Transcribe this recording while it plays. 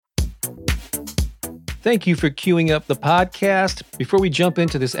Thank you for queuing up the podcast. Before we jump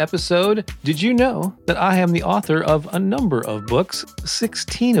into this episode, did you know that I am the author of a number of books,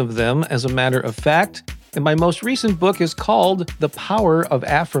 16 of them as a matter of fact, and my most recent book is called The Power of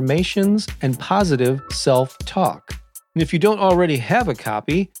Affirmations and Positive Self-Talk. And if you don't already have a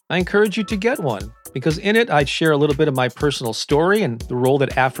copy, I encourage you to get one, because in it I share a little bit of my personal story and the role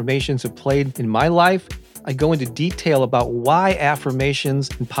that affirmations have played in my life. I go into detail about why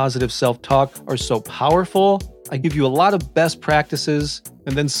affirmations and positive self-talk are so powerful. I give you a lot of best practices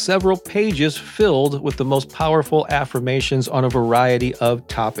and then several pages filled with the most powerful affirmations on a variety of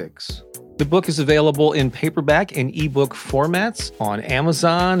topics. The book is available in paperback and ebook formats on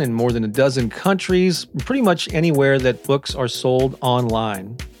Amazon in more than a dozen countries, pretty much anywhere that books are sold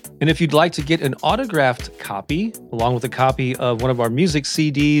online. And if you'd like to get an autographed copy, along with a copy of one of our music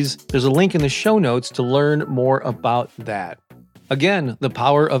CDs, there's a link in the show notes to learn more about that. Again, The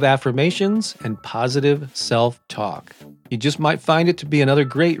Power of Affirmations and Positive Self-Talk. You just might find it to be another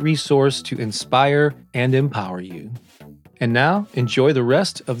great resource to inspire and empower you. And now, enjoy the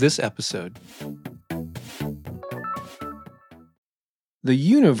rest of this episode. The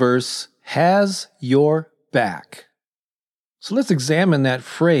universe has your back. So let's examine that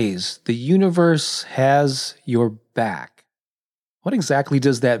phrase, the universe has your back. What exactly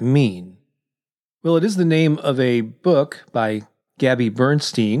does that mean? Well, it is the name of a book by Gabby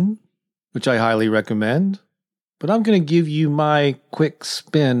Bernstein, which I highly recommend. But I'm going to give you my quick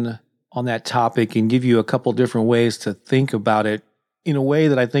spin on that topic and give you a couple different ways to think about it in a way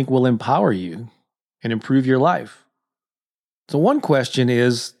that I think will empower you and improve your life. So one question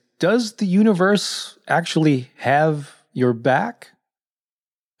is, does the universe actually have your back?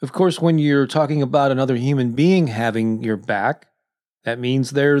 Of course, when you're talking about another human being having your back, that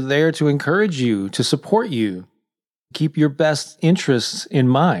means they're there to encourage you, to support you, keep your best interests in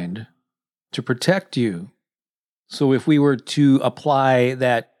mind, to protect you. So if we were to apply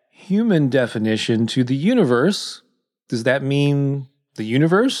that human definition to the universe, does that mean the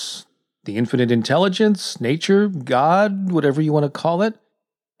universe, the infinite intelligence, nature, God, whatever you want to call it,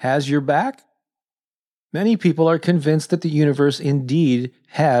 has your back? Many people are convinced that the universe indeed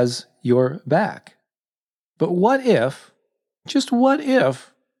has your back. But what if, just what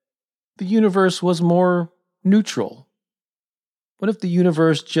if, the universe was more neutral? What if the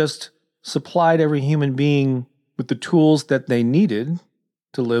universe just supplied every human being with the tools that they needed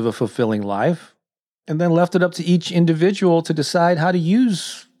to live a fulfilling life, and then left it up to each individual to decide how to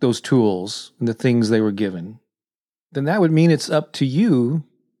use those tools and the things they were given? Then that would mean it's up to you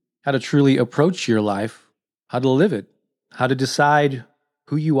how to truly approach your life, how to live it, how to decide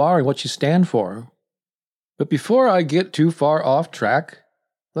who you are and what you stand for. But before I get too far off track,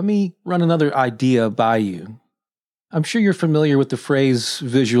 let me run another idea by you. I'm sure you're familiar with the phrase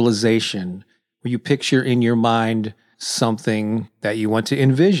visualization, where you picture in your mind something that you want to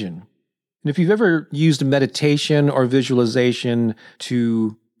envision. And if you've ever used meditation or visualization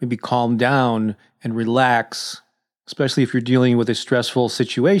to maybe calm down and relax, especially if you're dealing with a stressful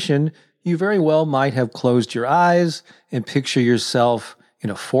situation, you very well might have closed your eyes and picture yourself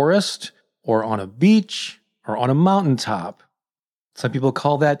in a forest or on a beach or on a mountaintop. Some people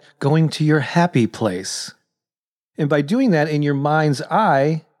call that going to your happy place. And by doing that in your mind's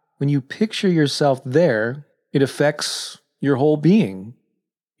eye, when you picture yourself there, it affects your whole being.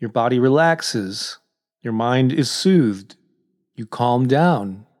 Your body relaxes. Your mind is soothed. You calm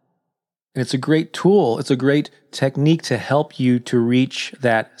down. And it's a great tool. It's a great technique to help you to reach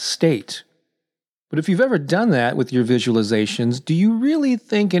that state. But if you've ever done that with your visualizations, do you really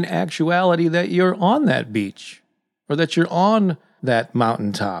think in actuality that you're on that beach or that you're on that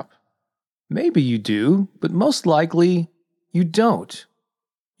mountaintop? Maybe you do, but most likely you don't.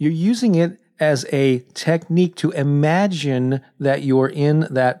 You're using it as a technique to imagine that you're in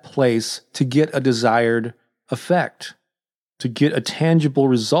that place to get a desired effect, to get a tangible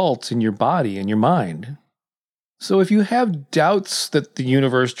result in your body and your mind. So if you have doubts that the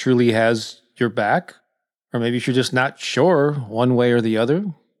universe truly has your back, or maybe if you're just not sure one way or the other,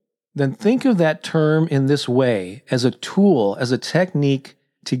 then think of that term in this way, as a tool, as a technique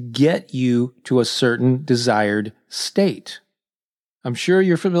to get you to a certain desired state. I'm sure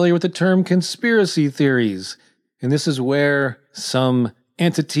you're familiar with the term conspiracy theories, and this is where some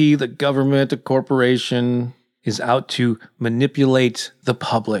entity, the government, a corporation, is out to manipulate the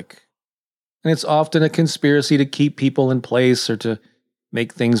public. And it's often a conspiracy to keep people in place or to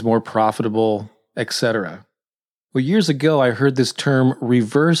make things more profitable, etc. Well, years ago, I heard this term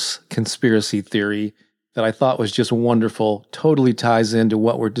reverse conspiracy theory that I thought was just wonderful, totally ties into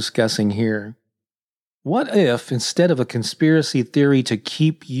what we're discussing here. What if, instead of a conspiracy theory to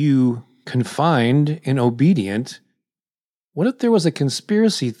keep you confined and obedient, what if there was a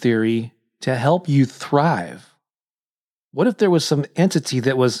conspiracy theory to help you thrive? What if there was some entity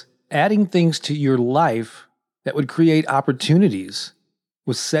that was adding things to your life that would create opportunities,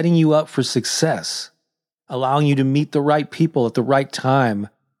 was setting you up for success, allowing you to meet the right people at the right time,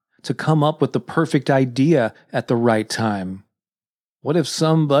 to come up with the perfect idea at the right time? What if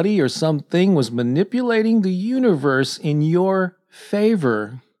somebody or something was manipulating the universe in your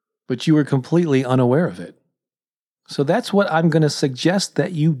favor, but you were completely unaware of it? So that's what I'm going to suggest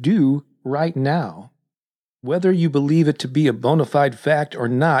that you do right now. Whether you believe it to be a bona fide fact or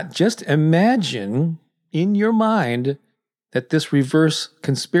not, just imagine in your mind that this reverse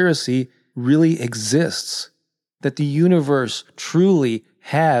conspiracy really exists, that the universe truly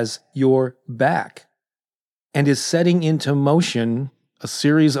has your back and is setting into motion a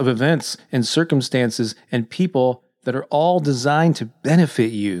series of events and circumstances and people that are all designed to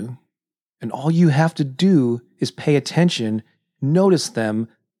benefit you. And all you have to do is pay attention, notice them,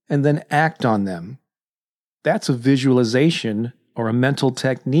 and then act on them. That's a visualization or a mental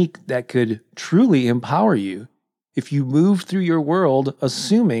technique that could truly empower you if you moved through your world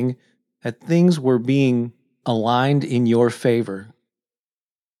assuming that things were being aligned in your favor.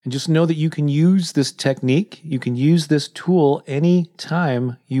 And just know that you can use this technique, you can use this tool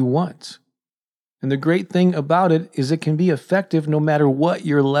anytime you want. And the great thing about it is it can be effective no matter what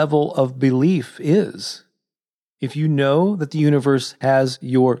your level of belief is. If you know that the universe has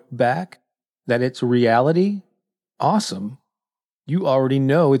your back, that it's reality, awesome. You already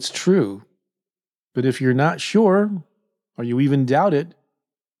know it's true. But if you're not sure, or you even doubt it,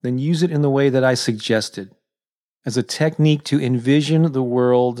 then use it in the way that I suggested, as a technique to envision the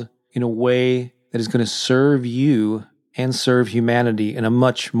world in a way that is going to serve you and serve humanity in a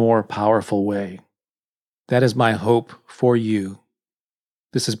much more powerful way. That is my hope for you.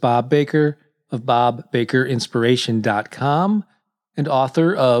 This is Bob Baker of BobBakerInspiration.com and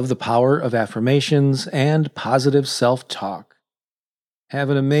author of The Power of Affirmations and Positive Self-Talk. Have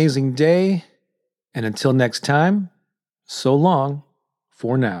an amazing day, and until next time, so long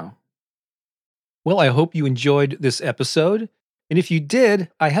for now. Well, I hope you enjoyed this episode. And if you did,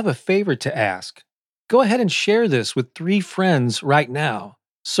 I have a favor to ask. Go ahead and share this with 3 friends right now.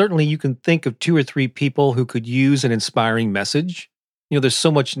 Certainly, you can think of 2 or 3 people who could use an inspiring message. There's so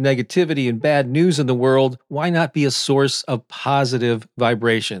much negativity and bad news in the world. Why not be a source of positive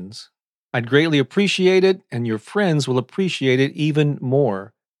vibrations? I'd greatly appreciate it, and your friends will appreciate it even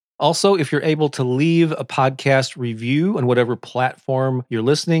more. Also, if you're able to leave a podcast review on whatever platform you're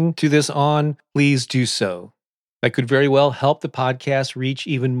listening to this on, please do so. That could very well help the podcast reach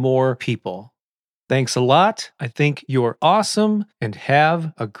even more people. Thanks a lot. I think you're awesome, and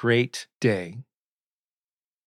have a great day.